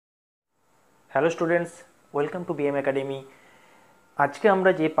Hello students, welcome to BM academy. আজকে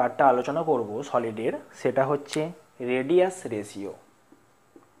আমরা যে পার্টটা আলোচনা করব সলিডের, সেটা হচ্ছে রেডিয়াস রেশিও।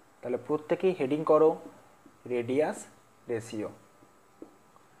 তাহলে প্রত্যেকেই হেডিং করো রেডিয়াস রেশিও।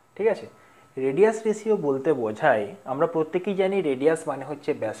 ঠিক আছে, রেডিয়াস রেশিও বলতে বোঝায়, আমরা প্রত্যেকেই জানি রেডিয়াস মানে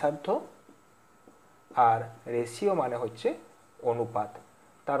হচ্ছে ব্যাসার্ধ আর রেশিও মানে হচ্ছে অনুপাত।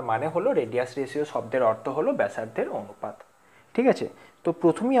 তার মানে হলো রেডিয়াস রেশিও শব্দের অর্থ হলো ব্যাসার্ধের অনুপাত। ঠিক আছে, তো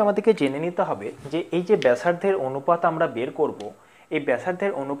প্রথমেই আমাদেরকে জেনে নিতে হবে যে এই যে ব্যাসার্ধের অনুপাত আমরা বের করব, এই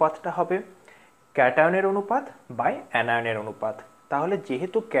ব্যাসার্ধের অনুপাতটা হবে ক্যাটায়নের অনুপাত বাই অ্যানায়নের অনুপাত। তাহলে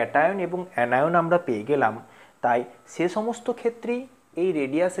যেহেতু ক্যাটায়ন এবং অ্যানায়ন আমরা পেয়ে গেলাম, তাই সে সমস্ত ক্ষেত্রেই এই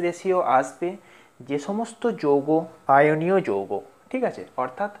রেডিয়াস রেশিও আসবে যে সমস্ত যৌগ আয়নীয় যৌগ। ঠিক আছে,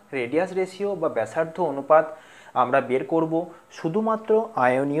 অর্থাৎ রেডিয়াস রেশিও বা ব্যাসার্ধ অনুপাত আমরা বের করব শুধুমাত্র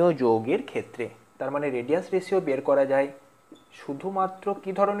আয়নীয় যৌগের ক্ষেত্রে। তার মানে রেডিয়াস রেশিও বের করা যায় শুধুমাত্র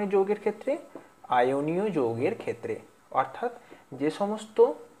কি ধরনের যৌগের ক্ষেত্রে? আয়নীয় যৌগের ক্ষেত্রে। অর্থাৎ যে সমস্ত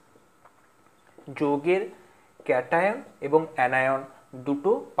যৌগের ক্যাটায়ন এবং অ্যানায়ন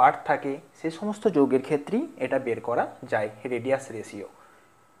দুটো পার্ট থাকে, সে সমস্ত যৌগের ক্ষেত্রেই এটা বের করা যায় রেডিয়াস রেশিও।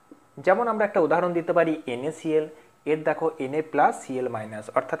 যেমন আমরা একটা উদাহরণ দিতে পারি NaCl, এর দেখো Na+Cl-,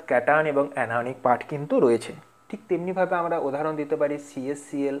 অর্থাৎ ক্যাটায়ন এবং অ্যানায়নিক পার্ট কিন্তু রয়েছে। ঠিক তেমনিভাবে আমরা উদাহরণ দিতে পারি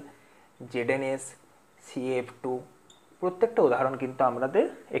CaCl, ZnS, CF2। প্রত্যেকটা উদাহরণ কিন্তু আমাদের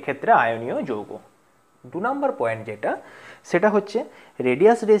এক্ষেত্রে আয়নীয় যৌগ। 2 নম্বর পয়েন্ট যেটা, সেটা হচ্ছে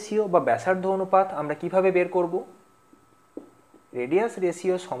রেডিয়াস রেশিও বা ব্যাসার্ধ অনুপাত আমরা কিভাবে বের করব? রেডিয়াস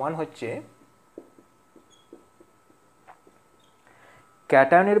রেশিও সমান হচ্ছে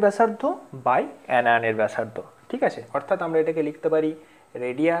ক্যাটায়নের ব্যাসার্ধ বাই অ্যানায়নের ব্যাসার্ধ। ঠিক আছে, অর্থাৎ আমরা এটাকে লিখতে পারি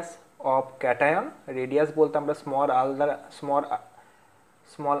রেডিয়াস অফ ক্যাটায়ন, রেডিয়াস বলতে আমরা স্মল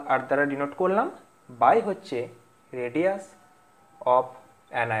আর দ্বারা ডিনোট করলাম, বাই হচ্ছে রেডিয়াস অফ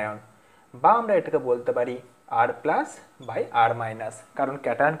অ্যানায়ন, বা আমরা এটাকে বলতে পারি R+ বাই R-, কারণ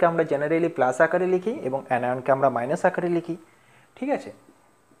ক্যাটায়নকে আমরা জেনারেলি প্লাস আকারে লিখি এবং অ্যানায়নকে আমরা মাইনাস আকারে লিখি। ঠিক আছে,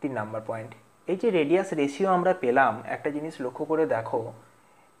 3 নম্বর পয়েন্ট, এই যে রেডিয়াস রেশিও আমরা পেলাম, একটা জিনিস লক্ষ্য করে দেখো,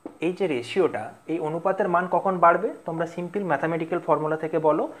 এই যে রেশিওটা, এই অনুপাতের মান কখন বাড়বে? তোমরা সিম্পল ম্যাথামেটিক্যাল ফর্মুলা থেকে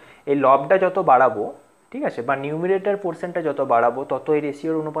বলো, এই লবটা যত বাড়াবো, ঠিক আছে, বা নিউমিরেটর পোর্শনটা যত বাড়াবো, তত এই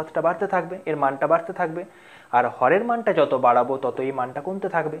রেশিওর অনুপাতটা বাড়তে থাকবে, এর মানটা বাড়তে থাকবে। আর হরের মানটা যত বাড়াবো তত এই মানটা কমতে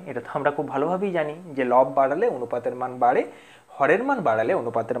থাকবে। এটা তো আমরা খুব ভালোভাবেই জানি যে লব বাড়ালে অনুপাতের মান বাড়ে, হরের মান বাড়ালে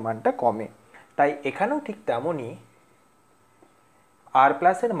অনুপাতের মানটা কমে। তাই এখানেও ঠিক তেমনই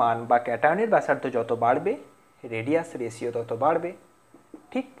R+-এর মান বা ক্যাটায়নের ব্যাসার্ধ যত বাড়বে, রেডিয়াস রেশিও তত বাড়বে।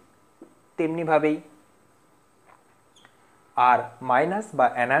 ঠিক তেমনিভাবেই R- বা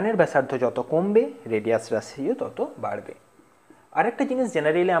অ্যানায়নের ব্যাসার্ধ যত কমবে, রেডিয়াস রেশিও তত বাড়বে। আরেকটা জিনিস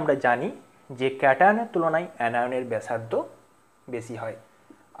জেনারেলি আমরা জানি যে ক্যাটায়নের তুলনায় অ্যানায়নের ব্যাসার্ধ বেশি হয়,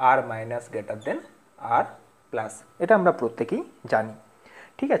 R- গ্রেটার দেন R+, এটা আমরা প্রত্যেকেই জানি।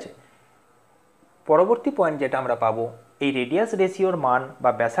 ঠিক আছে, পরবর্তী পয়েন্ট যেটা আমরা পাবো, এই রেডিয়াস রেশিওর মান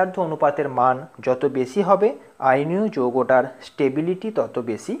বা ব্যাসার্ধ অনুপাতের মান যত বেশি হবে, আয়নীয় যৌগটার স্টেবিলিটি তত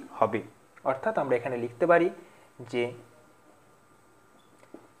বেশি হবে। অর্থাৎ আমরা এখানে লিখতে পারি যে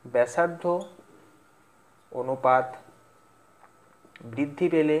ব্যাসার্ধ অনুপাত বৃদ্ধি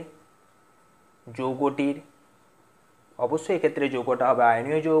পেলে যৌগটির, অবশ্যই এক্ষেত্রে যৌগটা হবে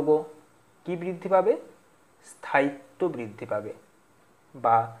আয়নীয় যৌগ, কি বৃদ্ধি পাবে? স্থায়িত্ব বৃদ্ধি পাবে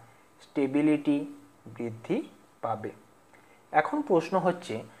বা স্টেবিলিটি বৃদ্ধি পাবে। এখন প্রশ্ন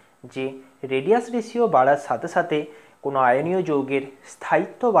হচ্ছে যে রেডিয়াস রেশিও বাড়ার সাথে সাথে কোনো আয়নীয় যৌগের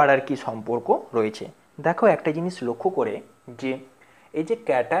স্থায়িত্ব বাড়ার কি সম্পর্ক রয়েছে? দেখো একটা জিনিস লক্ষ্য করে, যে এই যে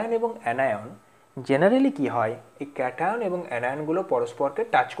ক্যাটায়ন এবং অ্যানায়ন, জেনারেলি কি হয়, এই ক্যাটায়ন এবং অ্যানায়নগুলো পরস্পরকে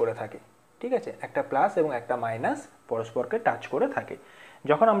টাচ করে থাকে। ঠিক আছে, একটা প্লাস এবং একটা মাইনাস পরস্পরকে টাচ করে থাকে।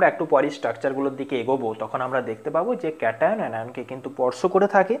 যখন আমরা একটু পরে স্ট্রাকচারগুলোর দিকে এগোবো, তখন আমরা দেখতে পাবো যে ক্যাটায়ন অ্যানায়নকে কিন্তু স্পর্শ করে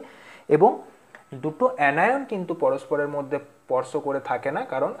থাকে, এবং দুটো অ্যানায়ন কিন্তু পরস্পরের মধ্যে স্পর্শ করে থাকে না,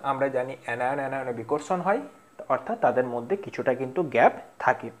 কারণ আমরা জানি অ্যানায়ন অ্যানায়নে বিকর্ষণ হয়, অর্থাৎ তাদের মধ্যে কিছুটা কিন্তু গ্যাপ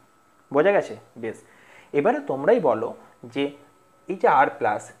থাকে। বোঝা গেছে? বেশ, এবারে তোমরাই বলো যে এই যে R+,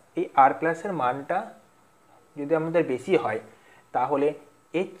 এই R+-এর মানটা যদি আমাদের বেশি হয়, তাহলে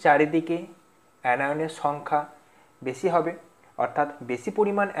এর চারিদিকে অ্যানায়নের সংখ্যা বেশি হবে, অর্থাৎ বেশি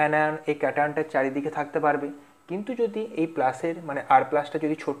পরিমাণ অ্যানায়ন এই ক্যাটায়নটার চারিদিকে থাকতে পারবে। কিন্তু যদি এই প্লাসের মানে R+টা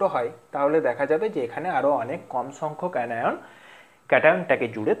যদি ছোট হয়, তাহলে দেখা যাবে যে এখানে আরও অনেক কম সংখ্যক অ্যানায়ন ক্যাটায়নটাকে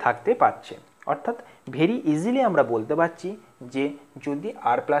জুড়ে থাকতে পারছে। অর্থাৎ ভেরি ইজিলি আমরা বলতে পারছি যে যদি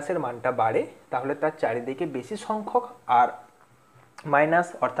R+-এর মানটা বাড়ে, তাহলে তার চারিদিকে বেশি সংখ্যক R-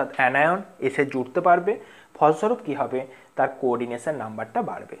 অর্থাৎ অ্যানায়ন এসে জুড়তে পারবে। ফলস্বরূপ কী হবে, তার কোঅর্ডিনেশন নাম্বারটা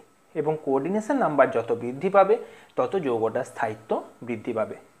বাড়বে, এবং কোঅর্ডিনেশন নাম্বার যত বৃদ্ধি পাবে, তত যৌগটার স্থায়িত্ব বৃদ্ধি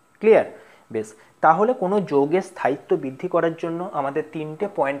পাবে। ক্লিয়ার? বেশ, তাহলে কোনো যৌগের স্থায়িত্ব বৃদ্ধি করার জন্য আমাদের 3টে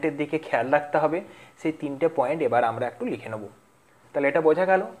পয়েন্টের দিকে খেয়াল রাখতে হবে। সেই 3টে পয়েন্ট এবার আমরা একটু লিখে নেব। তাহলে এটা বোঝা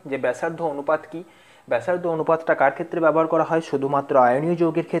গেল যে ব্যাসার্ধ অনুপাত কি। ব্যাসার্ধ অনুপাতটা কার ক্ষেত্রে ব্যবহার করা হয়? শুধুমাত্র আয়নীয়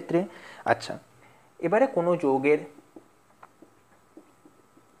যৌগের ক্ষেত্রে। আচ্ছা, এবারে কোনো যৌগের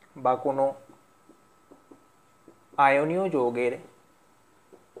বা কোনো আয়নীয় যৌগের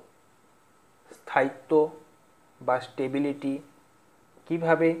স্থায়িত্ব বা স্টেবিলিটি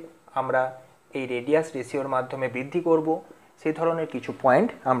কিভাবে আমরা এই রেডিয়াস রেশিওর মাধ্যমে বৃদ্ধি করব, সেই ধরনের কিছু পয়েন্ট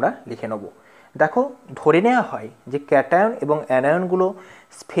আমরা লিখে নেব। দেখো, ধরে নেওয়া হয় যে ক্যাটায়ন এবং অ্যানায়নগুলো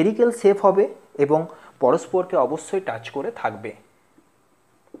স্ফেরিক্যাল শেপ হবে এবং পরস্পরকে অবশ্যই টাচ করে থাকবে।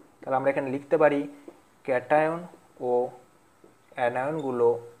 তাহলে আমরা এখানে লিখতে পারি ক্যাটায়ন ও অ্যানায়নগুলো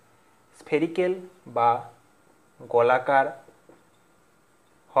স্ফেরিক্যাল বা গোলাকার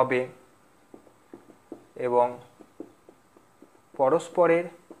হবে এবং পরস্পরের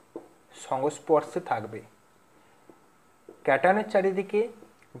সংস্পর্শে থাকবে। ক্যাটায়নের চারিদিকে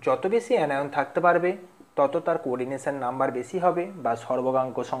যত বেশি অ্যানায়ন থাকতে পারবে তত তার কোঅর্ডিনেশন নাম্বার বেশি হবে বা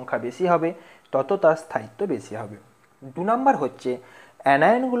সর্বগাঙ্ক সংখ্যা বেশি হবে, তত তার স্থায়িত্ব বেশি হবে। 2 নাম্বার হচ্ছে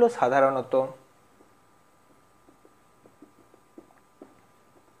অ্যানায়নগুলো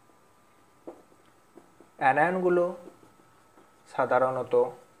সাধারণত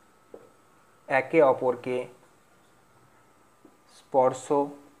একে অপরকে স্পর্শ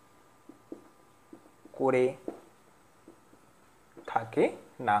করে থাকে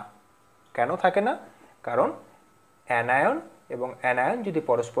না। কেন থাকে না? কারণ অ্যানায়ন এবং অ্যানায়ন যদি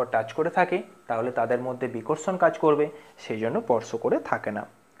পরস্পর টাচ করে থাকে তাহলে তাদের মধ্যে বিকর্ষণ কাজ করবে, সেই জন্য স্পর্শ করে থাকে না।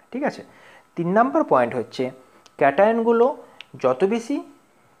 ঠিক আছে। 3 নাম্বার পয়েন্ট হচ্ছে ক্যাটায়নগুলো যত বেশি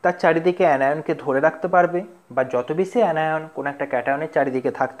তার চারিদিকে অ্যানায়নকে ধরে রাখতে পারবে বা যত বেশি অ্যানায়ন কোনো একটা ক্যাটায়নের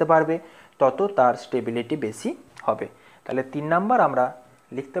চারিদিকে থাকতে পারবে তত তার স্টেবিলিটি বেশি হবে। তাহলে 3 নাম্বার আমরা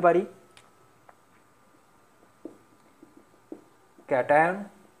লিখতে পারি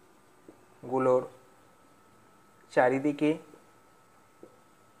ক্যাটায়নগুলোর চারিদিকে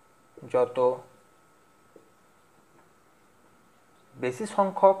যত বেশি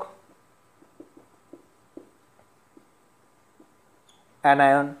সংখ্যক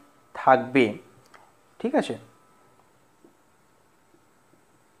অ্যানায়ন থাকবে, ঠিক আছে,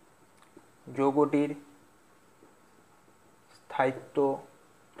 যৌগটির স্থায়িত্ব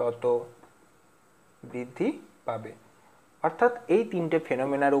তত বৃদ্ধি পাবে। অর্থাৎ এই 3টে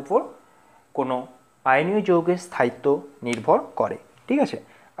ফেনোমেনার উপর কোনো আয়নীয় যৌগের স্থায়িত্ব নির্ভর করে। ঠিক আছে।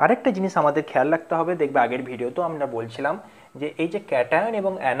 আরেকটা জিনিস আমাদের খেয়াল রাখতে হবে, দেখবে আগের ভিডিওতেও আমরা বলছিলাম যে এই যে ক্যাটায়ন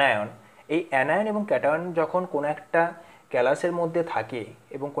এবং অ্যানায়ন, এই অ্যানায়ন এবং ক্যাটায়ন যখন কোনো একটা ক্যালাসের মধ্যে থাকে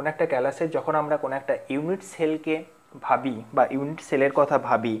এবং কোনো একটা ক্যালাসের যখন আমরা কোনো একটা ইউনিট সেলকে ভাবি বা ইউনিট সেলের কথা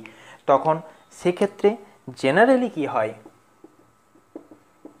ভাবি, তখন সেক্ষেত্রে জেনারেলি কি হয়,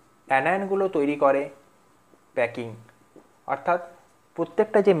 অ্যানায়নগুলো তৈরি করে প্যাকিং। অর্থাৎ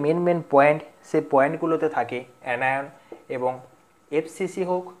প্রত্যেকটা যে মেন পয়েন্ট, সেই পয়েন্টগুলোতে থাকে অ্যানায়ন এবং এফসিসি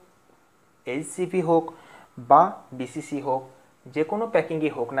হোক, এইচসিপি হোক বা বিসিসি হোক, যে কোনো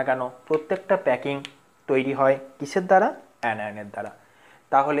প্যাকিংই হোক না কেন, প্রত্যেকটা প্যাকিং তৈরি হয় কিসের দ্বারা? অ্যানায়নের দ্বারা।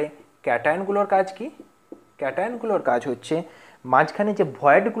 তাহলে ক্যাটায়নগুলোর কাজ কি? ক্যাটায়নগুলোর কাজ হচ্ছে মাঝখানে যে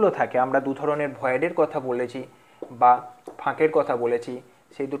ভয়েডগুলো থাকে, আমরা 2 ধরনের ভয়েডের কথা বলেছি বা ফাঁকের কথা বলেছি,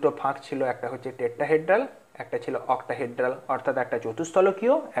 সেই দুটো ফাঁক ছিল, একটা হচ্ছে টেট্রাহেড্রাল, একটা ছিল অক্টাহেড্রাল, অর্থাৎ একটা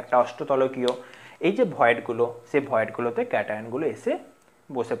চতুস্তলকীয়, একটা অষ্টতলকীয়। এই যে ভয়েডগুলো, সেই ভয়েডগুলোতে ক্যাটায়নগুলো এসে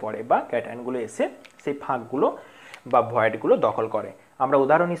বসে পড়ে বা ক্যাটায়নগুলো এসে সেই ফাঁকগুলো বা ভয়েডগুলো দখল করে। আমরা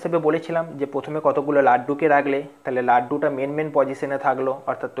উদাহরণ হিসেবে বলেছিলাম যে প্রথমে কতগুলো লাড্ডুকে রাখলে তাহলে লাড্ডুটা মেন পজিশনে থাকলো,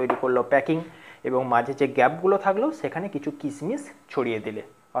 অর্থাৎ তৈরি করলো প্যাকিং, এবং মাঝে যে গ্যাপগুলো থাকলো সেখানে কিছু কিশমিশ ছড়িয়ে দিলে,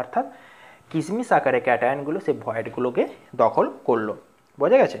 অর্থাৎ কিশমিশ আকারে ক্যাটায়নগুলো সেই ভয়েডগুলোকে দখল করলো।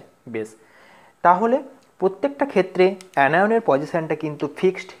 বোঝা গেছে? বেশ, তাহলে প্রত্যেকটা ক্ষেত্রে অ্যানায়নের পজিশনটা কিন্তু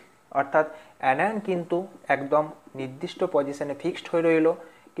ফিক্সড, অর্থাৎ অ্যানায়ন কিন্তু একদম নির্দিষ্ট পজিশনে ফিক্সড হয়ে রইল,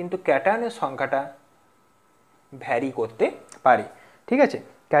 কিন্তু ক্যাটায়নের সংখ্যাটা ভ্যারি করতে পারে। ঠিক আছে।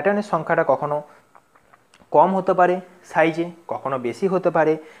 ক্যাটায়নের সংখ্যাটা কখনো কম হতে পারে সাইজে, কখনো বেশি হতে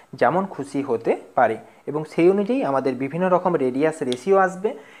পারে, যেমন খুশি হতে পারে, এবং সেই অনুযায়ী আমাদের বিভিন্ন রকম রেডিয়াস রেশিও আসবে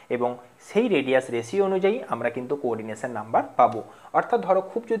এবং সেই রেডিয়াস রেশিও অনুযায়ী আমরা কিন্তু কোঅর্ডিনেশন নাম্বার পাবো। অর্থাৎ ধরো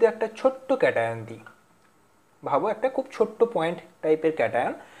খুব যদি একটা ছোট্ট ক্যাটায়ন দিই, ভাবো একটা খুব ছোট্ট পয়েন্ট টাইপের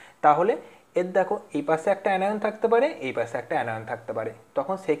ক্যাটায়ন, তাহলে এর দেখো এই পাশে একটা অ্যানায়ন থাকতে পারে, এই পাশে একটা অ্যানায়ন থাকতে পারে,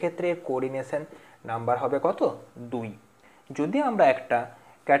 তখন সেক্ষেত্রে এর কোঅর্ডিনেশন নাম্বার হবে কত? 2। যদি আমরা একটা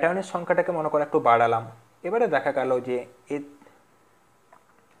ক্যাটায়নের সংখ্যাটাকে মনে করো একটু বাড়ালাম, এবারে দেখা গেল যে এর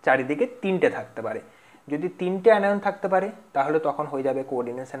চারিদিকে 3টে থাকতে পারে। যদি 3টে অ্যানায়ন থাকতে পারে তাহলে তখন হয়ে যাবে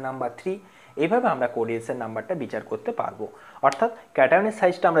কোঅর্ডিনেশন নাম্বার 3, এইভাবে আমরা কোঅর্ডিনেশন নাম্বারটা বিচার করতে পারবো। অর্থাৎ ক্যাটায়নের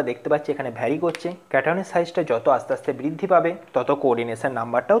সাইজটা আমরা দেখতে পাচ্ছি এখানে ভ্যারি করছে। ক্যাটায়নের সাইজটা যত আস্তে আস্তে বৃদ্ধি পাবে তত কোঅর্ডিনেশন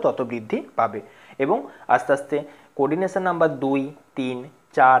নাম্বারটাও তত বৃদ্ধি পাবে, এবং আস্তে আস্তে কোঅর্ডিনেশন নাম্বার 2, 3,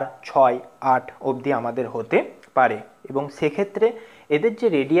 4, 6, 8 অবধি আমাদের হতে পারে। এবং সেক্ষেত্রে এদের যে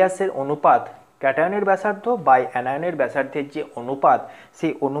রেডিয়াসের অনুপাত, ক্যাটায়নের ব্যাসার্ধ বাই অ্যানায়নের ব্যাসার্ধের যে অনুপাত,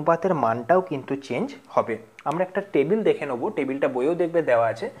 সেই অনুপাতের মানটাও কিন্তু চেঞ্জ হবে। আমরা একটা টেবিল দেখে নেবো, টেবিলটা বইয়েও দেখবে দেওয়া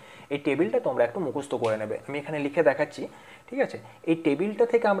আছে। এই টেবিলটা তোমরা একটু মুখস্থ করে নেবে, আমি এখানে লিখে দেখাচ্ছি, ঠিক আছে? এই টেবিলটা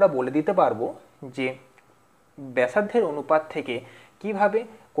থেকে আমরা বলে দিতে পারবো যে ব্যাসার্ধের অনুপাত থেকে কিভাবে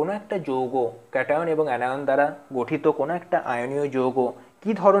কোনো একটা যৌগ, ক্যাটায়ন এবং অ্যানায়ন দ্বারা গঠিত কোনো একটা আয়নীয় যৌগ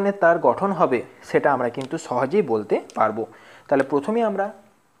কি ধরনের তার গঠন হবে সেটা আমরা কিন্তু সহজেই বলতে পারবো। তাহলে প্রথমে আমরা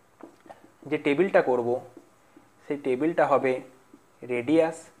যে টেবিলটা করব সেই টেবিলটা হবে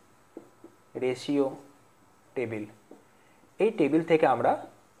রেডিয়াস রেশিও টেবিল। এই টেবিল থেকে আমরা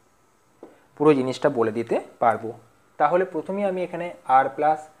পুরো জিনিসটা বলে দিতে পারবো। তাহলে প্রথমে আমি এখানে আর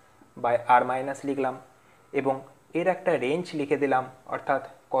প্লাস বাই আর মাইনাস লিখলাম এবং এর একটা রেঞ্জ লিখে দিলাম, অর্থাৎ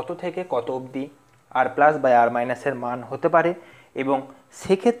কত থেকে কত অবধি আর প্লাস বাই আর মাইনাসের মান হতে পারে এবং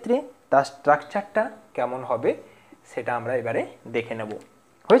সেক্ষেত্রে তার স্ট্রাকচারটা কেমন হবে সেটা আমরা এবারে দেখে নেব।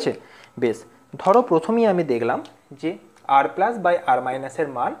 হয়েছে? বেশ, ধরো প্রথমেই আমি দেখলাম যে আর প্লাস বাই আর মাইনাসের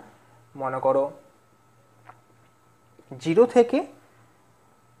মান মনে করো 0 থেকে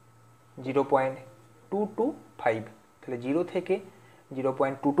 0.225, তাহলে 0 থেকে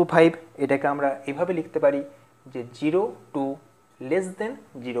 0.225 এটাকে আমরা এভাবে লিখতে পারি যে 0 টু লেস দেন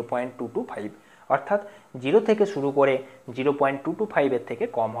 0.225, অর্থাৎ 0 থেকে শুরু করে 0.225 এর থেকে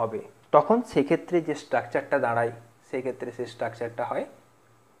কম হবে। তখন সেক্ষেত্রে যে স্ট্রাকচারটা দাঁড়ায় সেক্ষেত্রে সেই স্ট্রাকচারটা হয়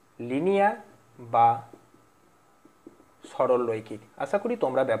লিনিয়ার বা সরল রৈখিক। আশা করি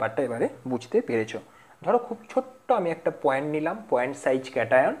তোমরা ব্যাপারটা এবারে বুঝতে পেরেছো। ধরো খুব ছোট্ট আমি একটা পয়েন্ট নিলাম, পয়েন্ট সাইজ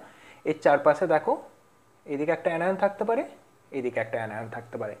ক্যাটায়ন। এর চারপাশে দেখো এদিকে একটা অ্যানায়ন থাকতে পারে, এদিকে একটা অ্যানায়ন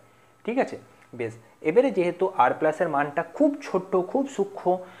থাকতে পারে, ঠিক আছে? বেশ, এবারে যেহেতু আর প্লাসের মানটা খুব ছোট্ট, খুব সূক্ষ্ম,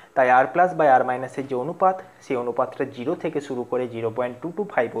 তাই আর প্লাস বাই আর মাইনাসের যে অনুপাত সেই অনুপাতটা 0 থেকে শুরু করে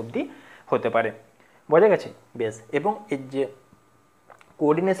 0.225 অবধি হতে পারে। বোঝা গেছে? বেশ, এবং এর যে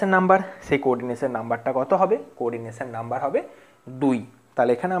কোঅর্ডিনেশন নাম্বার, সেই কোঅর্ডিনেশন নাম্বারটা কত হবে? কোঅর্ডিনেশন নাম্বার হবে 2।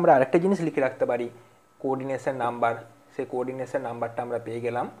 তাহলে এখানে আমরা আরেকটা জিনিস লিখে রাখতে পারি, কোঅর্ডিনেশন নাম্বার। সেই কোঅর্ডিনেশন নাম্বারটা আমরা পেয়ে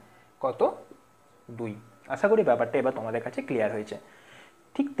গেলাম কত? 2। আশা করি ব্যাপারটা এবার তোমাদের কাছে ক্লিয়ার হয়েছে।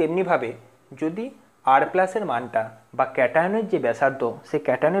 ঠিক তেমনিভাবে যদি আর প্লাসের মানটা বা ক্যাটায়নের যে ব্যাসার্ধ, সেই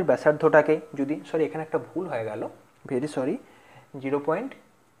ক্যাটায়নের ব্যাসার্ধটাকে যদি, সরি এখানে একটা ভুল হয়ে গেল, ভেরি সরি,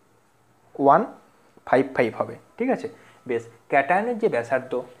 0.155 হবে, ঠিক আছে? বেশ, ক্যাটায়নের যে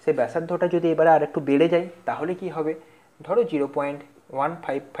ব্যাসার্ধ সেই ব্যাসার্ধটা যদি এবারে আর একটু বেড়ে যায় তাহলে কি হবে? ধরো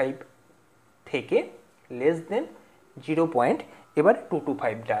 0.155 থেকে লেস দেন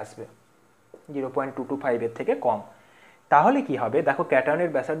 0.225টা আসবে, 0.225 এর থেকে কম। তাহলে কি হবে? দেখো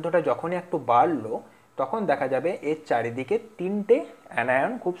ক্যাটায়নের ব্যাসার্ধটা যখনই একটু বাড়লো তখন দেখা যাবে এর চারিদিকে 3টে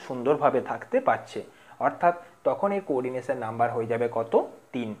অ্যানায়ন খুব সুন্দরভাবে থাকতে পারছে, অর্থাৎ তখন এর কোঅর্ডিনেশন নাম্বার হয়ে যাবে কত?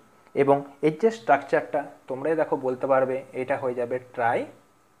 3। এবং এর যে স্ট্রাকচারটা তোমরাই দেখো বলতে পারবে এটা হয়ে যাবে ট্রাই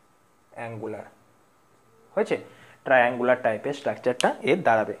অ্যাঙ্গুলার। হয়েছে? ট্রায়াঙ্গুলার টাইপের স্ট্রাকচারটা এর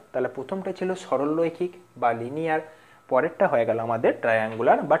দাঁড়াবে। তাহলে প্রথমটা ছিল সরল রৈখিক বা লিনিয়ার, পরেরটা হয়ে গেল আমাদের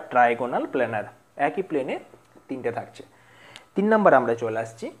ট্রায়াঙ্গুলার বা ট্রাইগোনাল প্ল্যানার। একই প্লেনে 3টে থাকছে। 3 নাম্বার আমরা চলে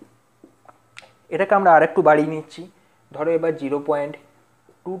আসছি, এটাকে আমরা আরেকটু বাড়িয়ে নিচ্ছি। ধরো এবার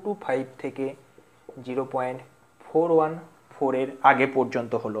 0.225 থেকে 0.414 এর আগে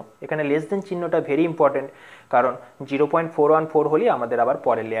পর্যন্ত হলো। এখানে লেস দেন চিহ্নটা ভেরি ইম্পর্টেন্ট, কারণ 0.414 হলেই আমাদের আবার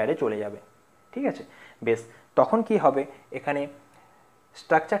পরের লেয়ারে চলে যাবে, ঠিক আছে? বেশ, তখন কি হবে? এখানে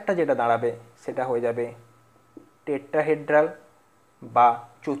স্ট্রাকচারটা যেটা দাঁড়াবে সেটা হয়ে যাবে টেট্রাহেড্রাল বা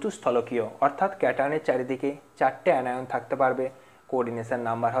চতুস্থলকীয়, অর্থাৎ ক্যাটায়নের চারিদিকে 4টে অ্যানায়ন থাকতে পারবে, কোঅর্ডিনেশন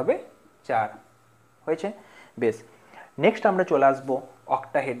নাম্বার হবে 4। হয়েছে? বেশ, নেক্সট আমরা চলে আসবো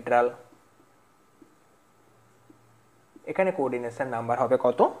অক্টাহেড্রাল। এখানে কোঅর্ডিনেশন নাম্বার হবে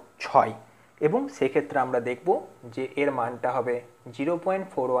কত? 6। এবং সেক্ষেত্রে আমরা দেখব যে এর মানটা হবে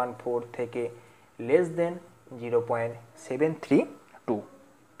 0.414 থেকে লেস দেন 0.732।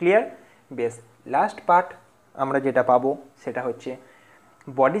 ক্লিয়ার? বেশ, লাস্ট পার্ট আমরা যেটা পাবো সেটা হচ্ছে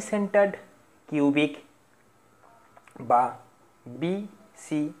বডি সেন্টার্ড কিউবিক বা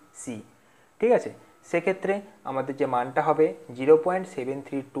BCC, ঠিক আছে? সেক্ষেত্রে আমাদের যে মানটা হবে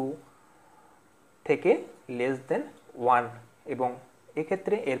 0.732 থেকে লেস দেন 1 এবং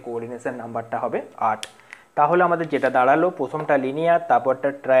এক্ষেত্রে এর কোঅর্ডিনেশন নাম্বারটা হবে 8। তাহলে আমাদের যেটা দাঁড়ালো, প্রথমটা লিনিয়ার, তারপরটা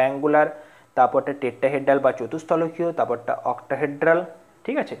ট্রায়াঙ্গুলার, তারপরটা টেট্রাহেড্রাল বা চতুস্থলকীয়, তারপরটা অক্টাহেড্রাল,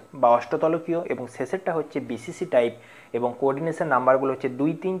 ঠিক আছে, বা অষ্টতলকীয়, এবং শেষেরটা হচ্ছে বিসিসি টাইপ, এবং কোঅর্ডিনেশন নাম্বারগুলো হচ্ছে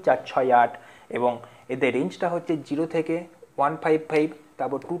 2 3 4 6 8, এবং এদের রেঞ্জটা হচ্ছে 0 থেকে 155,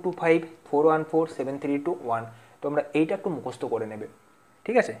 তারপর 225, 414, 732, 1। তোমরা এইটা একটু মুখস্থ করে নেবে।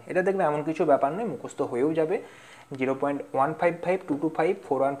 ঠিক আছে, এটা দেখবে এমন কিছু ব্যাপার নয়, মুখস্থ হয়েও যাবে। 0.155, 225,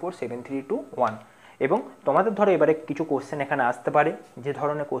 414, 732, 1। এবং তোমাদের ধরো এবারে কিছু কোশ্চেন এখানে আসতে পারে, যে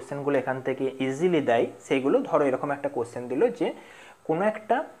ধরনের কোশ্চেনগুলো এখান থেকে ইজিলি দেয় সেইগুলো, ধরো এরকম একটা কোশ্চেন দিল যে কোনো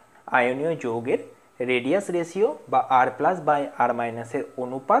একটা আয়নীয় যৌগের রেডিয়াস রেশিও বা আর প্লাস বাই আর মাইনাসের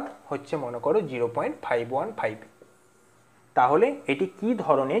অনুপাত হচ্ছে মনে করো 0.515, তাহলে এটি কি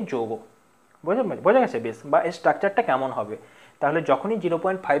ধরনের যৌগ, বোঝা গেছে বেশ, বা এর স্ট্রাকচারটা কেমন হবে। তাহলে যখনই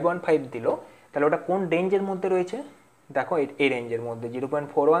 0.515 দিল, তাহলে ওটা কোন রেঞ্জের মধ্যে রয়েছে, দেখো এই রেঞ্জের মধ্যে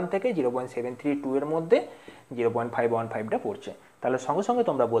 0.41 থেকে 0.732 এর মধ্যে 0.515টা পড়ছে। তাহলে সঙ্গে সঙ্গে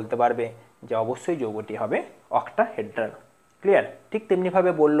তোমরা বলতে পারবে যে অবশ্যই যৌগটি হবে অক্টাহেড্রাল। ক্লিয়ার? ঠিক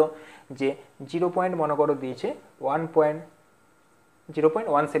তেমনিভাবে বললো যে 0. মনে করো দিয়েছে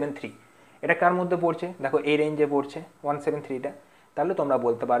 0.173, এটা কার মধ্যে পড়ছে, দেখো এই রেঞ্জে পড়ছে 173টা, তাহলে তোমরা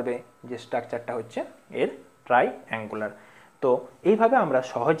বলতে পারবে যে স্ট্রাকচারটা হচ্ছে এর ট্রাইঅ্যাঙ্গুলার। তো এইভাবে আমরা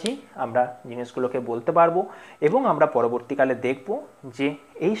সহজেই আমরা জিনিসগুলোকে বলতে পারবো, এবং আমরা পরবর্তীকালে দেখব যে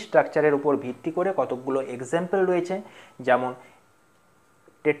এই স্ট্রাকচারের উপর ভিত্তি করে কতগুলো এক্সাম্পল রয়েছে। যেমন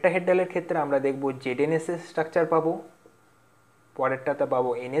টেট্রাহেড্রালের ক্ষেত্রে আমরা দেখব ZNS এর স্ট্রাকচার পাবো, পরেরটাতে পাবো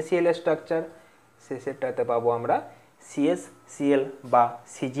NaCl এর স্ট্রাকচার, শেষেরটাতে পাবো আমরা CsCl বা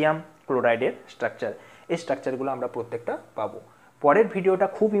সিজিয়াম ক্লোরাইডের স্ট্রাকচার। এই স্ট্রাকচারগুলো আমরা প্রত্যেকটা পাবো। পরের ভিডিওটা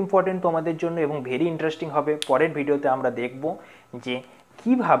খুব ইম্পর্টেন্ট তোমাদের জন্য এবং ভেরি ইন্টারেস্টিং হবে। পরের ভিডিওতে আমরা দেখব যে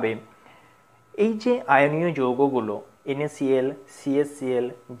কিভাবে এই যে আয়নীয় যৌগগুলো NaCl, CsCl,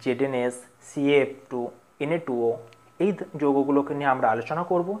 ZNS, CaF2, Na2O, এই যৌগগুলোকে নিয়ে আমরা আলোচনা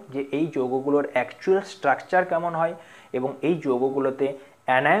করব যে এই যৌগগুলোর অ্যাকচুয়াল স্ট্রাকচার কেমন হয়, এবং এই যৌগগুলোতে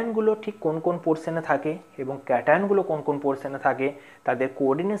অ্যানায়নগুলো ঠিক কোন কোন পোর্শনে থাকে এবং ক্যাটায়নগুলো কোন কোন পোর্শনে থাকে, তাদের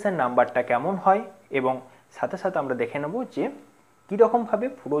কোঅর্ডিনেশন নাম্বারটা কেমন হয়, এবং সাথে সাথে আমরা দেখে নেব যে কীরকমভাবে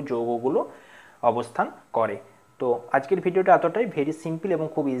পুরো যৌগগুলো অবস্থান করে। তো আজকের ভিডিওটা এতটাই, ভেরি সিম্পল এবং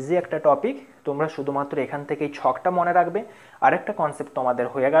খুব ইজি একটা টপিক। তোমরা শুধুমাত্র এখান থেকে এই ছকটা মনে রাখবে। আরেকটা কনসেপ্ট তোমাদের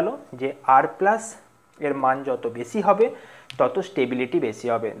হয়ে গেল যে আর প্লাস এর মান যত বেশি হবে তত স্টেবিলিটি বেশি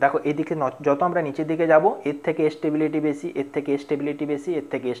হবে। দেখো এদিকে যত আমরা নিচের দিকে যাব এর থেকে স্টেবিলিটি বেশি, এর থেকে স্টেবিলিটি বেশি, এর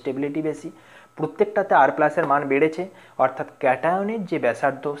থেকে স্টেবিলিটি বেশি, প্রত্যেকটাতে আর প্লাসের মান বেড়েছে, অর্থাৎ ক্যাটায়নের যে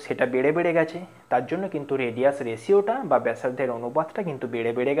ব্যাসার্ধ সেটা বেড়ে বেড়ে গেছে, তার জন্য কিন্তু রেডিয়াস রেশিওটা বা ব্যাসার্ধের অনুপাতটা কিন্তু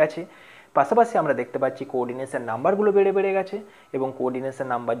বেড়ে বেড়ে গেছে। পাশাপাশি আমরা দেখতে পাচ্ছি কোঅর্ডিনেশন নাম্বারগুলো বেড়ে বেড়ে গেছে, এবং কোঅর্ডিনেশন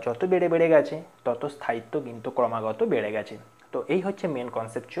নাম্বার যত বেড়ে বেড়ে গেছে তত স্থায়িত্ব কিন্তু ক্রমাগত বেড়ে গেছে। তো এই হচ্ছে মেন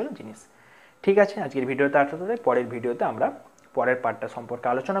কনসেপচুয়াল জিনিস। ঠিক আছে, আজকের ভিডিওতে আসলে পরের ভিডিওতে আমরা পরের পার্টটা সম্পর্কে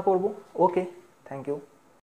আলোচনা করব। ওকে, থ্যাংক ইউ।